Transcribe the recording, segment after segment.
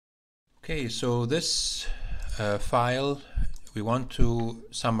Okay, so this file, we want to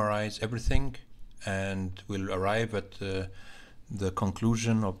summarize everything, and we'll arrive at the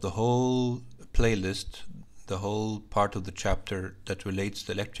conclusion of the whole playlist, the whole part of the chapter that relates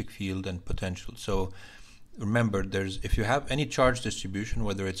to electric field and potential. So remember, if you have any charge distribution,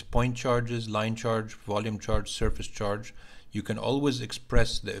 whether it's point charges, line charge, volume charge, surface charge, you can always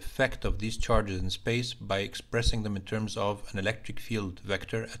express the effect of these charges in space by expressing them in terms of an electric field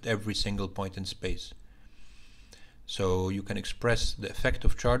vector at every single point in space. So you can express the effect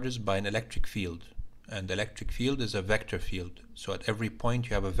of charges by an electric field, and the electric field is a vector field. So at every point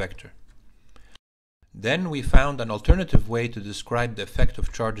you have a vector. Then we found an alternative way to describe the effect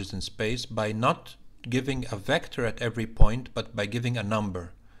of charges in space by not giving a vector at every point, but by giving a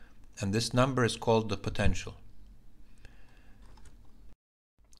number. And this number is called the potential.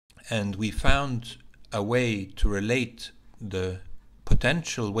 And we found a way to relate the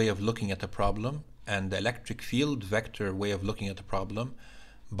potential way of looking at a problem and the electric field vector way of looking at a problem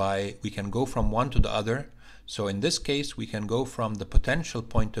by, we can go from one to the other. So in this case, we can go from the potential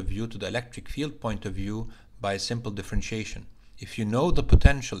point of view to the electric field point of view by simple differentiation. If you know the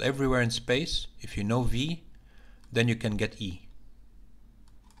potential everywhere in space, if you know V, then you can get E.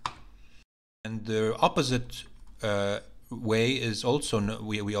 And the opposite way is also,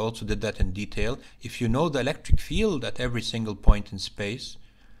 we also did that in detail. If you know the electric field at every single point in space,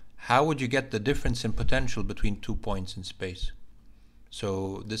 how would you get the difference in potential between 2 points in space?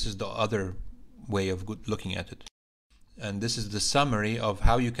 So this is the other way of looking at it. And this is the summary of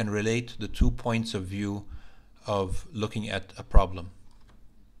how you can relate the 2 points of view of looking at a problem.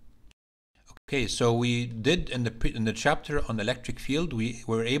 Okay, so we did in the chapter on electric field, we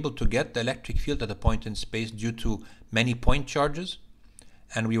were able to get the electric field at a point in space due to many point charges,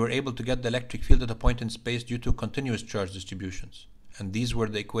 and we were able to get the electric field at a point in space due to continuous charge distributions. And these were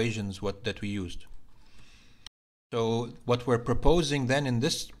the equations that we used. So what we're proposing then in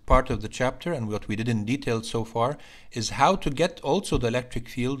this part of the chapter, and what we did in detail so far, is how to get also the electric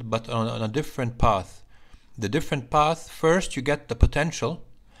field, but on a different path. The different path, first you get the potential,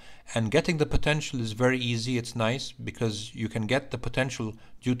 and getting the potential is very easy. It's nice because you can get the potential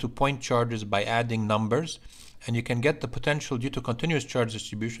due to point charges by adding numbers, and you can get the potential due to continuous charge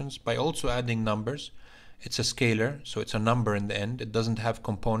distributions by also adding numbers. It's a scalar, so it's a number in the end. It doesn't have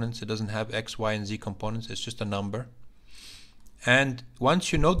components. It doesn't have x, y, and z components. It's just a number. And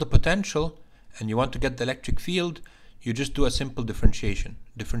once you know the potential and you want to get the electric field, you just do a simple differentiation.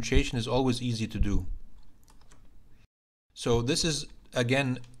 Differentiation is always easy to do. So this is,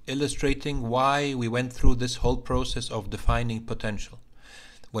 again, illustrating why we went through this whole process of defining potential.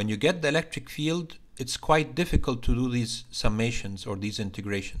 When you get the electric field, it's quite difficult to do these summations or these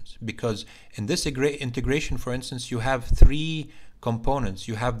integrations, because in this integration, for instance, you have 3 components.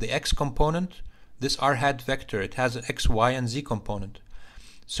 You have the x component, this r hat vector, it has an x, y, and z component.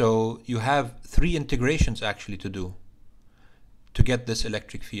 So you have 3 integrations actually to do to get this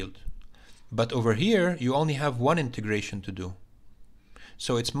electric field. But over here, you only have 1 integration to do.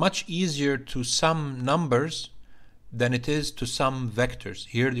 So it's much easier to sum numbers than it is to sum vectors.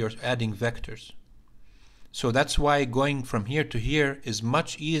 Here you're adding vectors. So that's why going from here to here is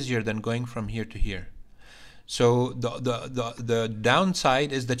much easier than going from here to here. So the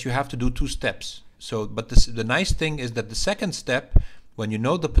downside is that you have to do 2 steps. So, but the nice thing is that the second step, when you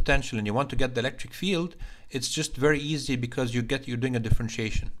know the potential and you want to get the electric field, it's just very easy because you're doing a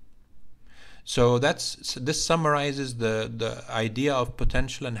differentiation. So this summarizes the idea of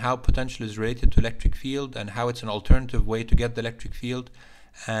potential and how potential is related to electric field and how it's an alternative way to get the electric field.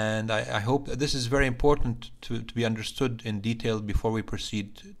 And I hope this is very important to be understood in detail before we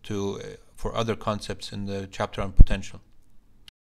proceed for other concepts in the chapter on potential.